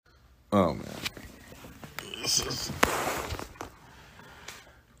Oh man.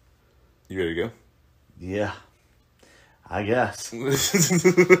 You ready to Yeah, I guess. go?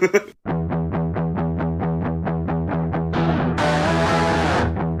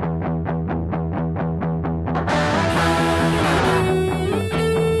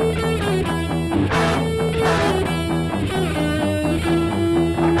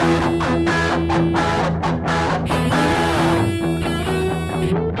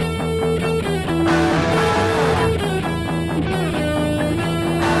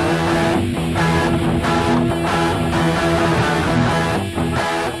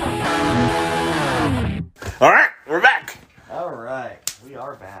 All right, we're back. All right, we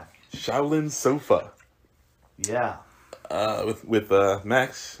are back. Shaolin Sofa. Yeah. With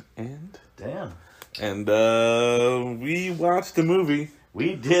Max and Damn. we watched a movie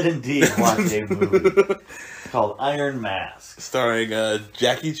We did indeed watch a movie called Iron Mask, starring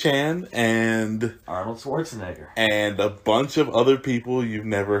Jackie Chan and Arnold Schwarzenegger. a bunch of other people you've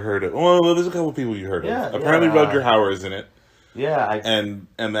never heard of. Well, there's a couple people you heard Yeah, of. Apparently, yeah, Rutger Hauer's in it, Yeah, and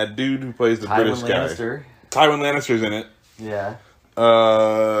that dude who plays the Tywin British guy, Lannister. Tywin Lannister's in it. Yeah.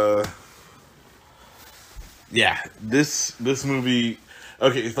 Yeah, this movie.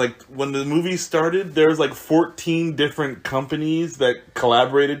 Okay, it's like when the movie started, there was like 14 different companies that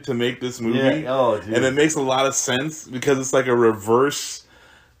collaborated to make this movie. Yeah. Oh, dude. And it makes a lot of sense because it's like a reverse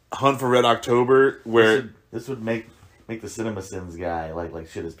Hunt for Red October where This would make the CinemaSins guy like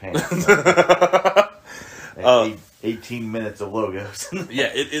shit his pants. 18 minutes of logos.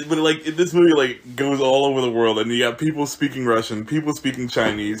 yeah, this movie like goes all over the world, and you got people speaking Russian, people speaking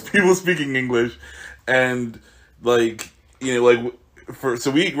Chinese, people speaking English, and like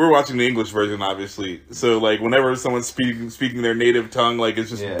we're watching the English version, obviously. So like whenever someone's speaking their native tongue, like it's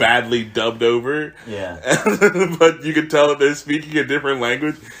just badly dubbed over. Yeah. But you can tell that they're speaking a different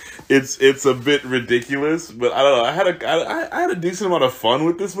language. It's a bit ridiculous, but I don't know. I had a decent amount of fun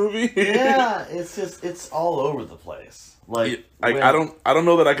with this movie. Yeah, it's all over the place. Like I don't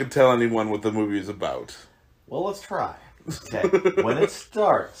know that I could tell anyone what the movie is about. Well, let's try. Okay. When it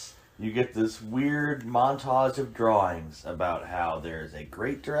starts, you get this weird montage of drawings about how there's a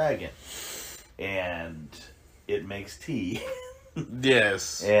great dragon and it makes tea.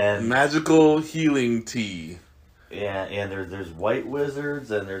 Yes. And magical healing tea. And there's white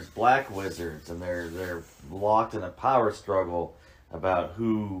wizards and there's black wizards, and they're locked in a power struggle about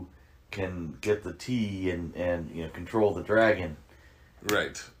who can get the tea and control the dragon.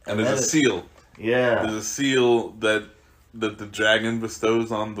 Right. And there's a seal. Yeah. There's a seal that the dragon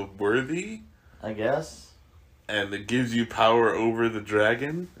bestows on the worthy, I guess. and it gives you power over the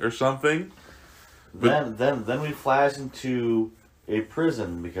dragon or something. Then we flash into a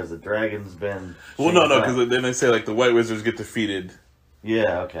prison because the dragon's been. Well, no, because then they say like the white wizards get defeated.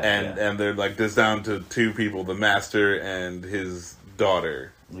 Yeah. Okay. And they're like there's down to two people: the master and his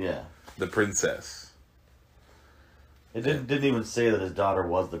daughter. Yeah. The princess. It didn't even say that his daughter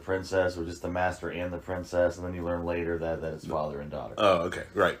was the princess, or just the master and the princess, and then you learn later that it's father and daughter. Oh, okay,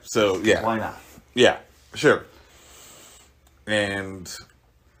 right. So yeah, Why not? Yeah, sure. And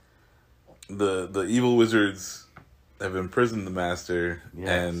the evil wizards have imprisoned the master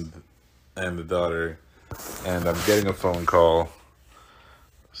and the daughter, and I'm getting a phone call.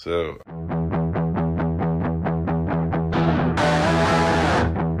 So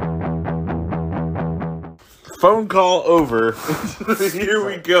phone call over. Here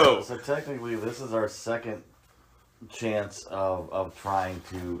we go. So technically, this is our second chance of trying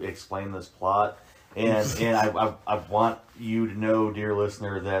to explain this plot. And I want you to know, dear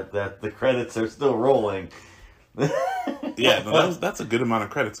listener, that the credits are still rolling. Yeah, no, that's a good amount of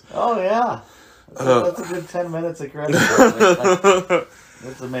credits. Oh yeah, that's a good 10 minutes of credits.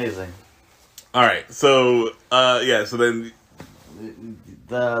 It's amazing. All right, so so then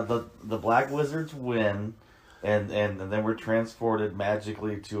the Black Wizards win, and then we're transported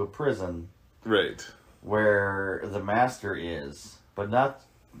magically to a prison, right, where the master is, but not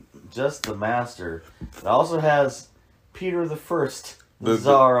just the master. It also has Peter the First, the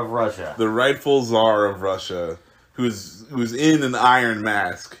Tsar of Russia, the rightful Tsar of Russia, who's in an iron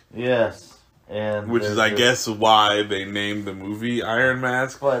mask. Yes, and which is, I guess, why they named the movie Iron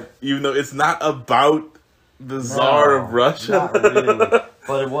Mask. But even though it's not about the Tsar of Russia, not really.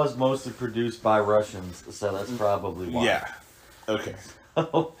 But it was mostly produced by Russians, so that's probably why. Yeah. Okay.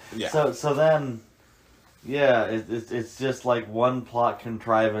 So then. Yeah, it's just like one plot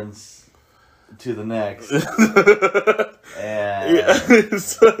contrivance to the next. Because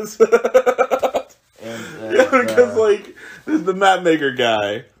like there's the map maker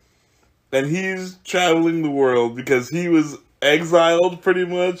guy, and he's traveling the world because he was exiled pretty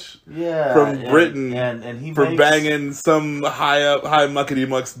much from Britain and he for banging some high muckety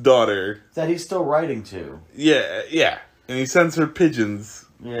muck's daughter that he's still writing to. Yeah, and he sends her pigeons.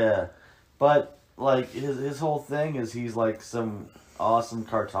 Yeah, but like his whole thing is he's like some awesome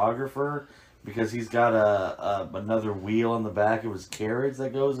cartographer because he's got another wheel on the back of his carriage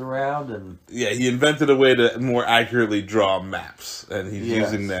that goes around, and yeah, he invented a way to more accurately draw maps, and he's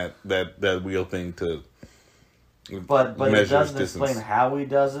using that wheel thing to. But it doesn't explain how he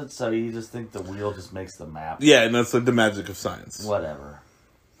does it, so you just think the wheel just makes the map. Yeah, and that's like the magic of science. Whatever.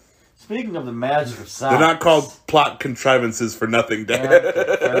 Speaking of the magic of science, they're not called plot contrivances for nothing, Dan.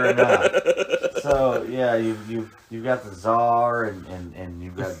 Fair enough. So yeah, you've got the Tsar and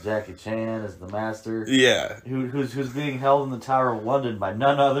you've got Jackie Chan as the master. Yeah, who's being held in the Tower of London by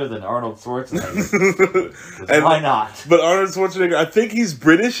none other than Arnold Schwarzenegger. And why not? But Arnold Schwarzenegger, I think he's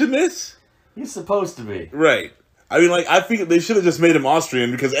British in this. He's supposed to be. Right. I mean, like, I think they should have just made him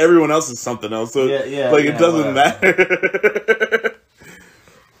Austrian because everyone else is something else. So, it doesn't matter.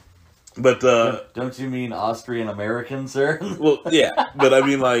 But, don't you mean Austrian American, sir? Well, yeah. But, I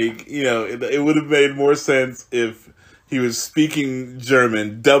mean, like, it would have made more sense if he was speaking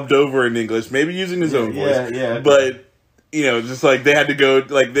German, dubbed over in English, maybe using his own voice. Yeah. But, just like they had to go,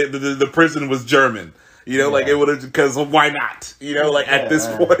 like, the prison was German. Like it would have, because why not? At this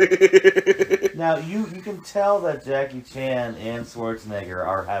point. Now, you can tell that Jackie Chan and Schwarzenegger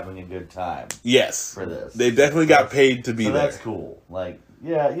are having a good time. Yes. For this. They definitely got paid to be there. That's cool. Like,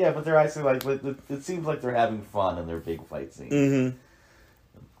 yeah, but they're actually, like, it seems like they're having fun in their big fight scene.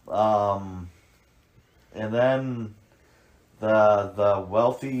 Mm-hmm. And then the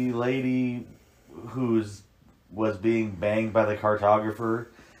wealthy lady was being banged by the cartographer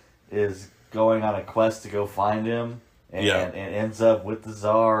is going on a quest to go find him, and ends up with the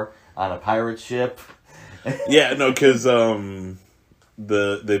Tsar on a pirate ship. Yeah, no, because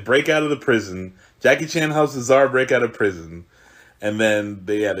they break out of the prison. Jackie Chan helps the Tsar break out of prison, and then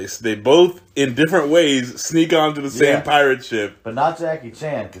they both in different ways sneak onto the same pirate ship. But not Jackie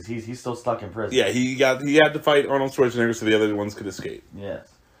Chan because he's still stuck in prison. Yeah, he had to fight Arnold Schwarzenegger so the other ones could escape. Yes,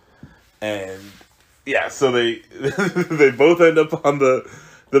 and so they they both end up on the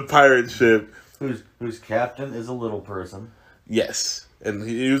pirate ship, whose captain is a little person. Yes, and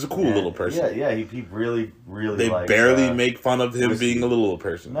he was a cool little person. Yeah. He really They likes, barely make fun of him being a little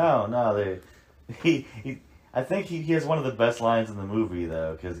person. No. I think he has one of the best lines in the movie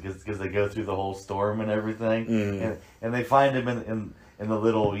though, because they go through the whole storm and everything, and they find him in the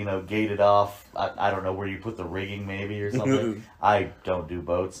little gated off. I don't know where you put the rigging maybe or something. I don't do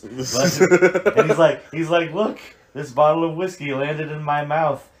boats, and he's like, look. This bottle of whiskey landed in my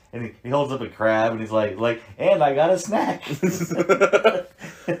mouth, and he holds up a crab, and he's like, and I got a snack.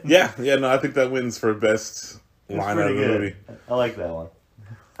 No, I think that wins for best line out of the movie. I like that one.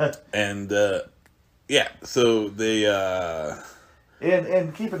 And so they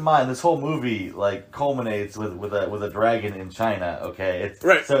and keep in mind this whole movie culminates with a dragon in China. Okay, it's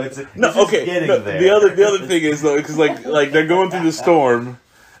right. So it's getting there. The other thing is though, because like they're going through the storm.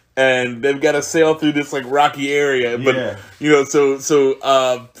 And they've got to sail through this rocky area, but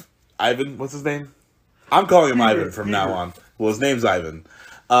so Ivan, what's his name? I'm calling him Ivan from now on. Well, his name's Ivan,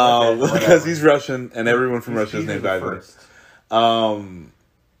 because he's Russian, and everyone from Russia is named Ivan.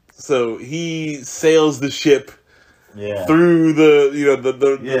 So he sails the ship through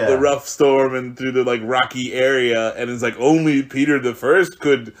the rough storm and through the rocky area, and it's only Peter the First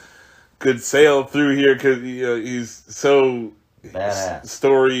could sail through here because he's so. Badass.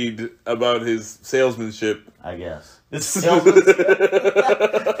 Storied about his salesmanship. I guess. His salesmanship?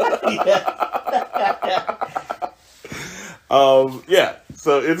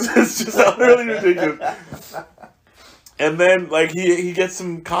 So it's just utterly ridiculous. And then he gets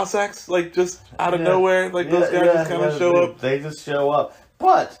some Cossacks just out of nowhere. Those guys just kind of show up. They just show up.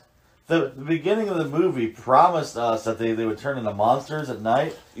 But the beginning of the movie promised us that they would turn into monsters at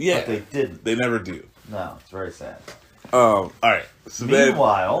night. Yeah. But they didn't. They never do. No, it's very sad. All right. So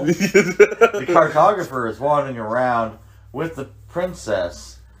meanwhile, the cartographer is wandering around with the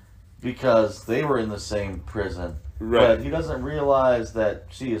princess because they were in the same prison. Right. But he doesn't realize that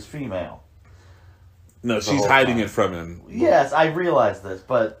she is female. No, she's hiding it from him. Yes, I realize this,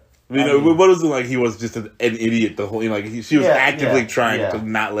 but what was it like? He was just an idiot the whole. She was actively trying to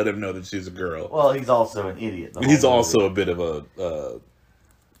not let him know that she's a girl. Well, he's also an idiot. He's also a bit of a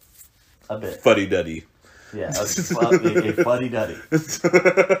bit fuddy-duddy. Yeah, a fuddy-duddy.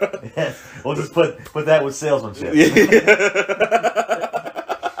 We'll just put that with salesmanship.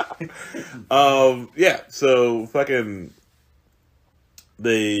 So fucking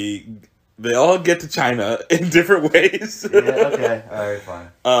they they all get to China in different ways. Yeah, okay. Alright, fine.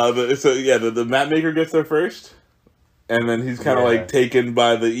 The map maker gets there first. And then he's kind of like taken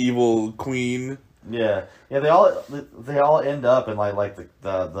by the evil queen. Yeah. Yeah, they all end up in like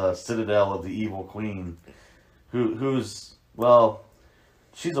the citadel of the evil queen. Who's well,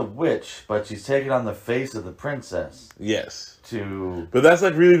 she's a witch, but she's taken on the face of the princess. Yes. But that's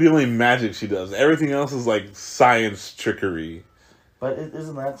like really the only magic she does. Everything else is like science trickery. But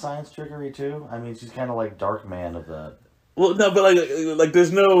isn't that science trickery too? I mean, she's kind of like Dark Man of the. Well, no, but like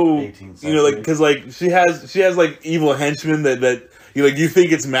there's no, 18th you know, like because like she has like evil henchmen that you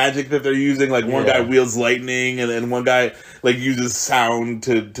think it's magic that they're using. Like one guy wields lightning, and then one guy like uses sound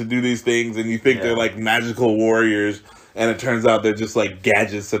to do these things, and you think they're like magical warriors. And it turns out they're just like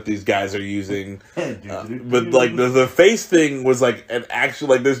gadgets that these guys are using. But like the face thing was like an actual,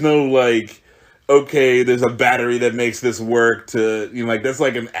 like there's no like, okay, there's a battery that makes this work to, you know, like that's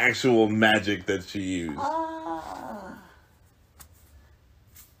like an actual magic that she used.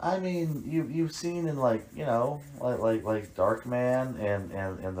 I mean, you've seen in like, you know, like Dark Man and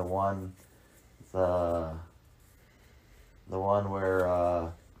the one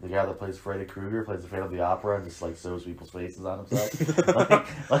where the guy that plays Freddy Krueger plays the Phantom of the Opera and just like sews people's faces on himself.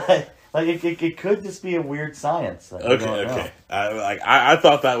 it could just be a weird science. Okay. I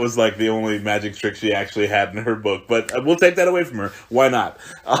thought that was like the only magic trick she actually had in her book, but we'll take that away from her. Why not?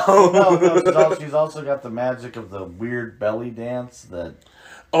 No, she's also got the magic of the weird belly dance that.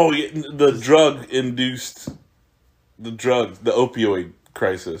 Oh, yeah, the opioid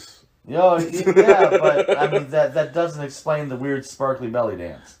crisis. Yeah, but I mean that doesn't explain the weird sparkly belly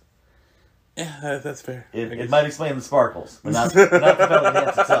dance. Yeah, that's fair. It might explain the sparkles, but not the belly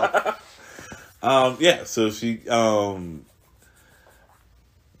dance itself. Yeah. So she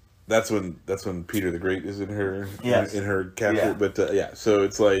that's when Peter the Great is in her capture. Yeah. But so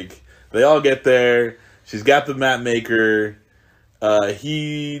it's like they all get there. She's got the map maker.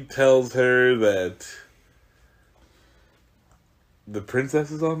 He tells her that the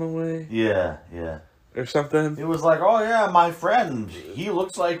princess is on the way. Yeah. Or something. It was like, oh yeah, my friend. He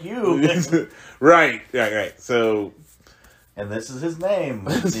looks like you. Right. So. And this is his name.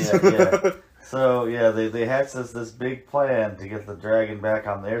 Yeah. So yeah, they hatched this big plan to get the dragon back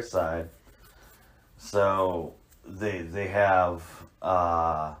on their side. So they have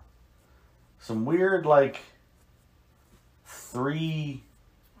some weird like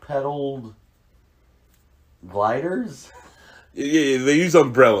 3-pedaled gliders. Yeah, they use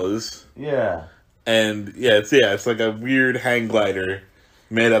umbrellas. Yeah. And it's like a weird hang glider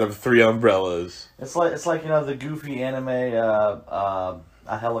made out of 3 umbrellas. It's like you know the goofy anime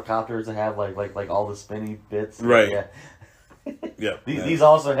helicopters that have like all the spinny bits. Right. Yeah. These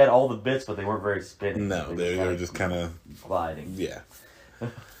also had all the bits, but they weren't very spinny. No, they were just kind of gliding. Yeah.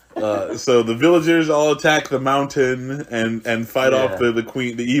 So the villagers all attack the mountain and fight off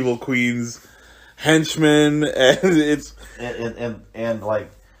the evil queen's henchmen, and it's and like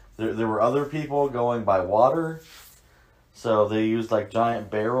there were other people going by water, so they used like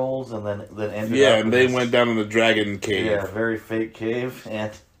giant barrels and then ended up and they went down in the dragon cave. Yeah, very fake cave,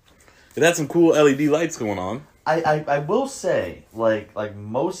 and it had some cool LED lights going on. I will say like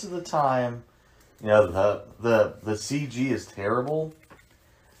most of the time, you know, the CG is terrible,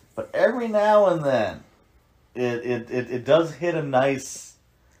 but every now and then it does hit a nice.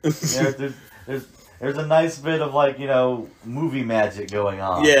 There's a nice bit of like, you know, movie magic going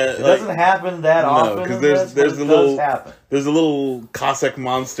on. Yeah, it doesn't happen that often. Because there's a little Cossack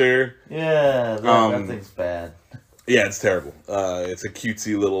monster. Yeah, that thing's bad. Yeah, it's terrible. It's a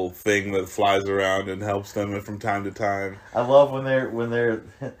cutesy little thing that flies around and helps them from time to time. I love when they're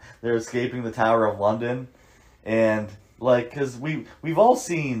escaping the Tower of London, and like because we've all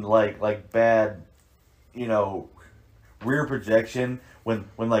seen like bad, you know, rear projection. When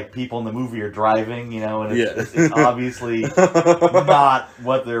like people in the movie are driving, you know, and it's obviously not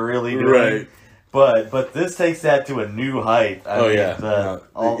what they're really doing. Right. But this takes that to a new height. All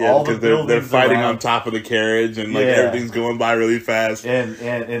the buildings they're fighting on top of the carriage and like everything's going by really fast.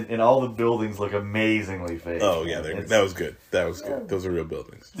 And all the buildings look amazingly fake. Oh yeah, that was good. Those are real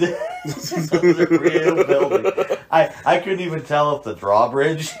buildings. Those are real buildings. I couldn't even tell if the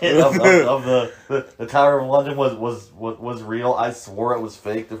drawbridge of the Tower of London was real. I swore it was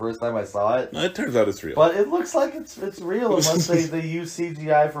fake the first time I saw it. No, it turns out it's real. But it looks like it's real unless they use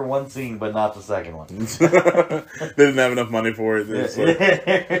CGI for one scene, but not the second one. They didn't have enough money for it.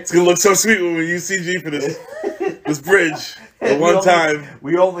 It's gonna look so sweet when we use CG for this bridge.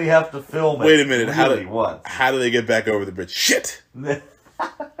 We only have to film it. Wait a minute. How do they get back over the bridge? Shit. They're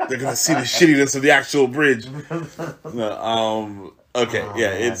gonna see the shittiness of the actual bridge. No,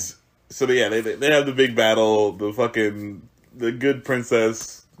 okay, So they have the big battle. The good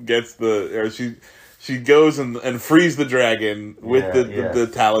princess gets she goes and frees the dragon with the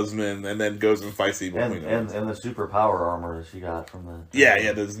talisman, and then goes and fights evil queen. And the super power armor that she got from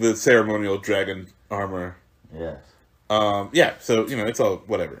the the ceremonial dragon armor. Yes. So it's all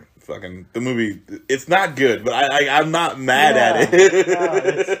whatever. Fucking the movie, it's not good, but I'm not mad at it.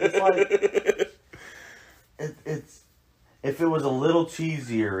 It's like it's if it was a little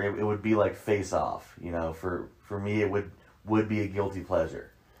cheesier, it would be like Face Off. For me, it would be a guilty pleasure.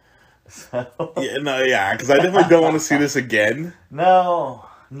 So. Because I definitely don't want to see this again. No,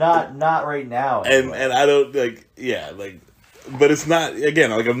 not right now. Anyway. And I don't but it's not,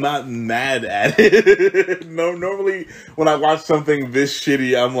 again, like, I'm not mad at it. No, normally when I watch something this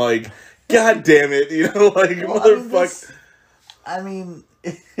shitty, I'm like, God damn it, motherfucker.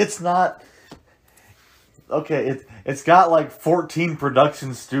 It's not. Okay, it's got like 14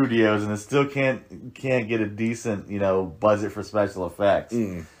 production studios, and it still can't get a decent budget for special effects.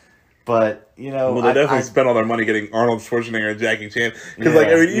 But well, they definitely spent all their money getting Arnold Schwarzenegger and Jackie Chan,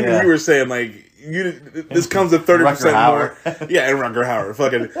 because even you were saying this comes with 30% more. Yeah, and Rutger Hauer.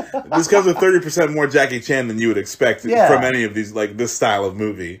 Fucking, this comes with 30% more Jackie Chan than you would expect from any of these, this style of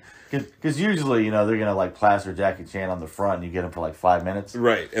movie. Because usually, they're gonna plaster Jackie Chan on the front, and you get him for 5 minutes,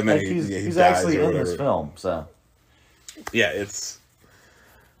 right? And then he's actually in this film, so yeah, it's.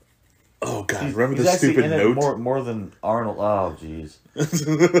 Oh God! Remember the stupid note? More than Arnold. Oh jeez.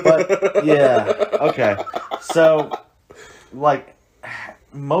 But yeah, okay. So,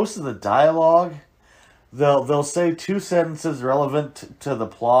 most of the dialogue, they'll say 2 sentences relevant to the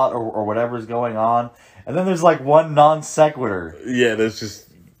plot or whatever's going on, and then there's one non sequitur. Yeah, there's just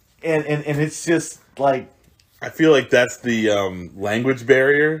and it's just I feel like that's the language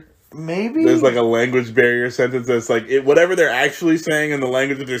barrier. Maybe there's a language barrier sentence that's whatever they're actually saying in the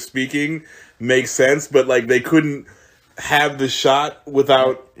language that they're speaking makes sense, but they couldn't have the shot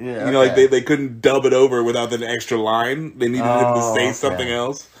without they couldn't dub it over without an extra line. They needed him to say something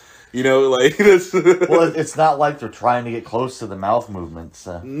else. This. Well, it's not like they're trying to get close to the mouth movements.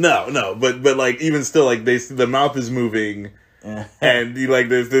 So. No, but even still, the mouth is moving. And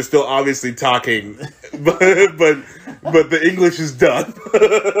they're still obviously talking, but the English is done.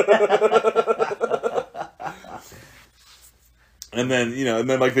 And then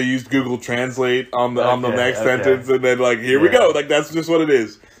they used Google Translate on the next sentence, and then here we go. That's just what it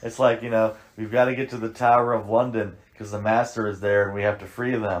is. It's we've got to get to the Tower of London because the Master is there, and we have to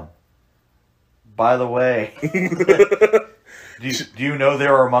free them. By the way, do you know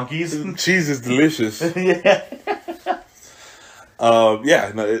there are monkeys? Cheese is delicious. Yeah.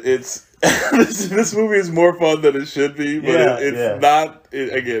 It's this movie is more fun than it should be, but it's not.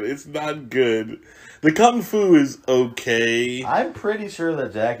 It's not good. The kung fu is okay. I'm pretty sure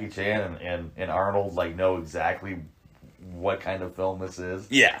that Jackie Chan and Arnold know exactly what kind of film this is.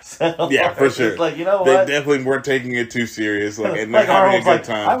 Yeah, so, for sure. What? They definitely weren't taking it too serious. And they're having Arnold's a good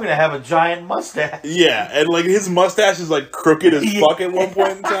time. I'm gonna have a giant mustache. Yeah, and his mustache is crooked as fuck at one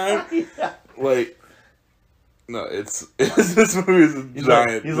point in time. No, it's this movie is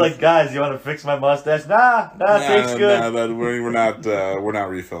giant. He's guys, you want to fix my mustache? Nah, take's good. We're not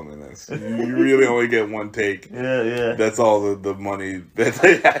refilming this. You really only get one take. Yeah. That's all the money that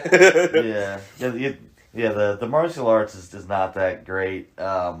they have. The martial arts is not that great.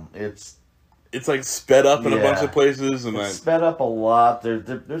 It's sped up in a bunch of places, and it's sped up a lot.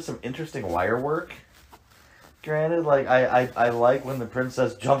 There's some interesting wire work. Granted, I like when the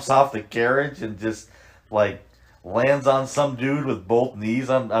princess jumps off the carriage and just lands on some dude with both knees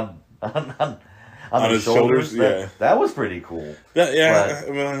on his shoulders. That was pretty cool. Yeah.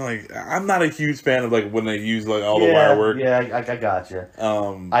 But, I'm not a huge fan of when they use all the wire work. Yeah, I got you.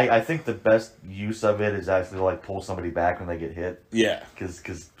 I think the best use of it is actually pull somebody back when they get hit. Yeah,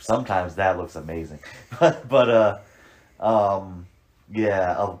 because sometimes that looks amazing. but a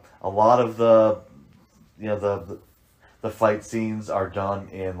lot of the fight scenes are done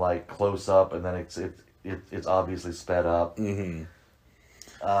in close up, and then it's obviously sped up. Mm-hmm.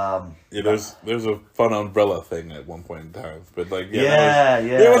 There's a fun umbrella thing at one point in time, but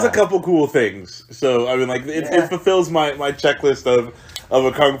there was a couple cool things. So it fulfills my checklist of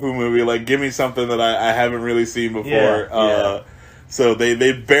a kung fu movie. Give me something that I haven't really seen before. So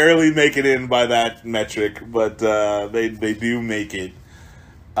they barely make it in by that metric, but they do make it.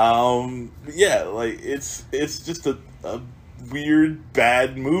 It's just a weird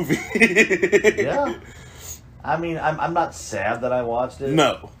bad movie. Yeah. I'm not sad that I watched it.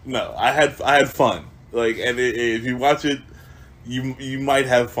 No, I had fun. If you watch it you might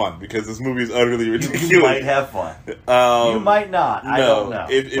have fun because this movie is utterly ridiculous. You might have fun. You might not. I don't know.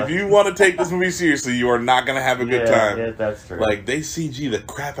 If you want to take this movie seriously, you are not going to have a good time. Yeah, that's true. Like, they CG the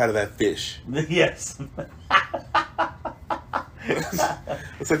crap out of that fish. Yes.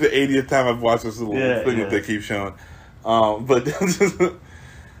 It's like the 80th time I've watched this little thing that they keep showing. But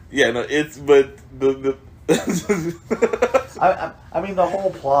yeah, no, it's the I mean, the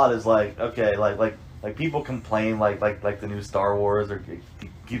whole plot is like, okay, like people complain like the new Star Wars or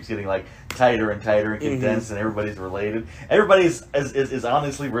keeps getting like tighter and tighter and condensed, and everybody's related. Everybody's is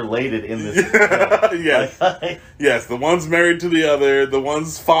honestly related in this. Yes, yes. The one's married to the other. The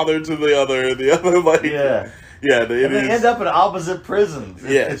one's father to the other. The other like yeah. They end up in opposite prisons.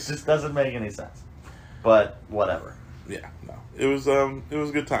 It Yes. just doesn't make any sense. But whatever. Yeah, no. It was a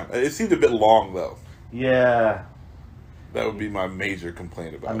good time. It seemed a bit long though. Yeah. That would be my major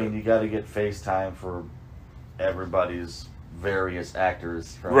complaint about it. I mean, you got to get FaceTime for everybody's various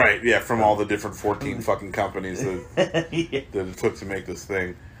actors. Right, yeah, from all the different 14 fucking companies that that it took to make this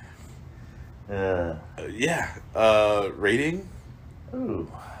thing. Rating?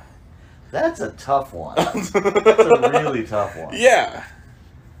 Ooh. That's a tough one. That's a really tough one. Yeah.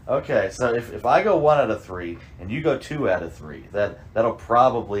 Okay, so if I go 1 out of 3 and you go 2 out of 3, that'll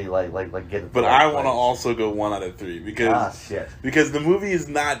probably like get it. But I want to also go 1 out of 3 because because the movie is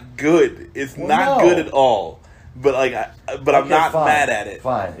not good. It's not good at all. But I'm not mad at it.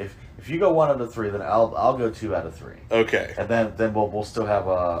 Fine. If you go 1 out of 3, then I'll go 2 out of 3. Okay. And then we'll still have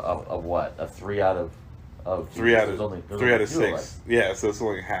a what? A 3 out of 3 out of 3 out of 6. Yeah, so it's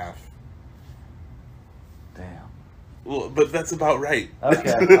only half. Damn. Well, but that's about right.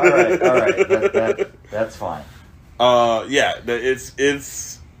 Okay, all right. That's fine.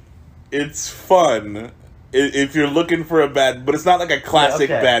 It's fun if you're looking for a bad, but it's not like a classic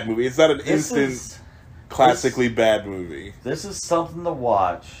bad movie. It's not an classically bad movie. This is something to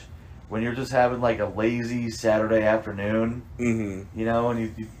watch when you're just having like a lazy Saturday afternoon. Mm-hmm. You know,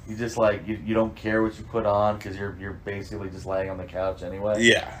 and you just like you don't care what you put on because you're basically just laying on the couch anyway.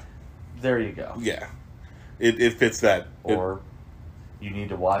 Yeah. There you go. Yeah. It fits that. Or you need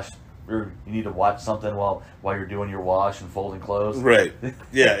to watch something while you're doing your wash and folding clothes. Right.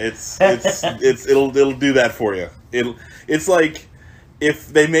 Yeah, it'll do that for you. It's like if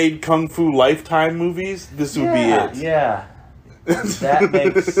they made Kung Fu Lifetime movies, this would be it. Yeah. That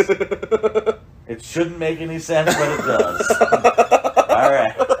makes it shouldn't make any sense, but it does. All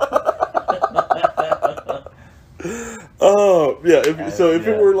right. Oh yeah! If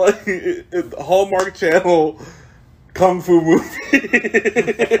it were like a Hallmark Channel Kung Fu movie,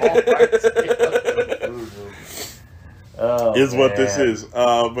 is what this is.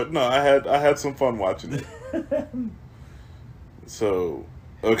 But no, I had some fun watching it. So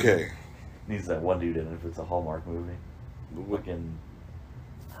okay, needs that one dude in it if it's a Hallmark movie. Fucking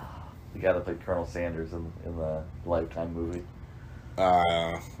the guy that played Colonel Sanders in the Lifetime movie.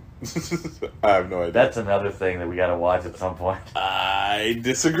 I have no idea. That's another thing that we got to watch at some point. I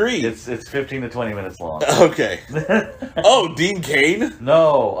disagree. It's 15 to 20 minutes long. Okay. Oh, Dean Cain?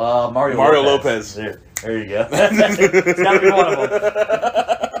 No, Mario Lopez. There you go. It's got to be one of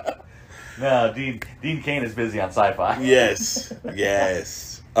them. No, Dean Cain is busy on Sci-Fi. Yes.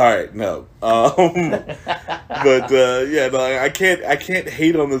 All right, no. But yeah, no, I can't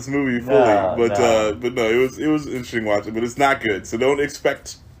hate on this movie fully. But no, it was interesting watching. But it's not good, so don't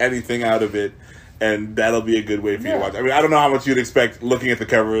expect anything out of it, and that'll be a good way for you to watch. I mean, I don't know how much you'd expect looking at the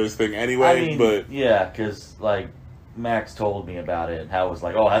cover of this thing anyway. But yeah, because like Max told me about it, and how it was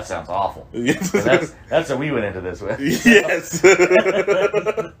like, oh, that sounds awful. That's what we went into this with. Yes.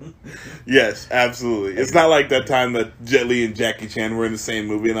 Yes, absolutely. It's not like that time that Jet Li and Jackie Chan were in the same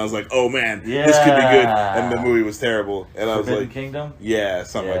movie, and I was like, oh man, this could be good, and the movie was terrible. And I was like, Kingdom? Yeah,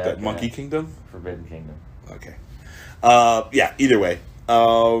 something like that. Okay. Monkey Kingdom? Forbidden Kingdom. Okay. Yeah, either way.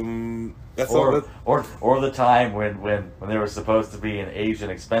 That's or the time when there was supposed to be an Asian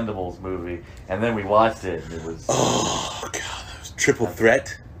Expendables movie, and then we watched it, and it was... Oh, God, that was Triple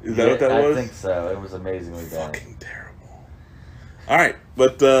Threat? Is that what that was? I think so. It was amazingly bad. Fucking terrible. All right,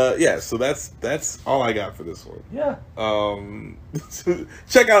 but yeah, so that's all I got for this one. Yeah.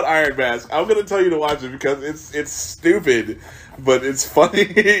 Check out Iron Mask. I'm gonna tell you to watch it because it's stupid, but it's funny,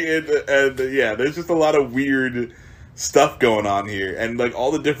 and yeah, there's just a lot of weird stuff going on here, and like all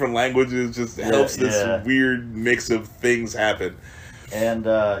the different languages just helps this weird mix of things happen. And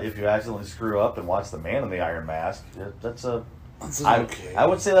if you accidentally screw up and watch The Man in the Iron Mask, that's okay. I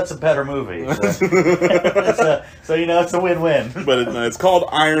would say that's a better movie. So you know, it's a win-win. But it's called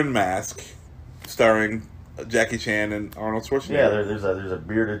Iron Mask, starring Jackie Chan and Arnold Schwarzenegger. Yeah, there's a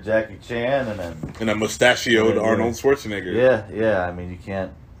bearded Jackie Chan And a mustachioed Yeah, Arnold Schwarzenegger. Yeah. I mean, you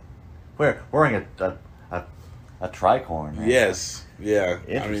can't. Wearing a tricorn. Man. Yes. Yeah.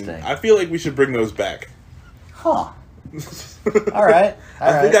 Interesting. I feel like we should bring those back. Huh. All right.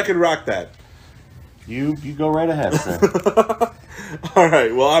 I think I could rock that. You go right ahead, sir. All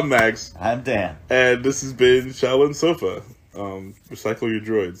right. Well, I'm Max. I'm Dan. And this has been Shaolin Sofa. Recycle your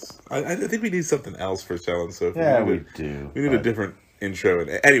droids. I think we need something else for Shaolin Sofa. Yeah, we do. We need a different intro.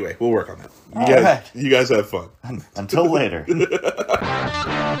 Anyway, we'll work on that. You guys have fun. Until later.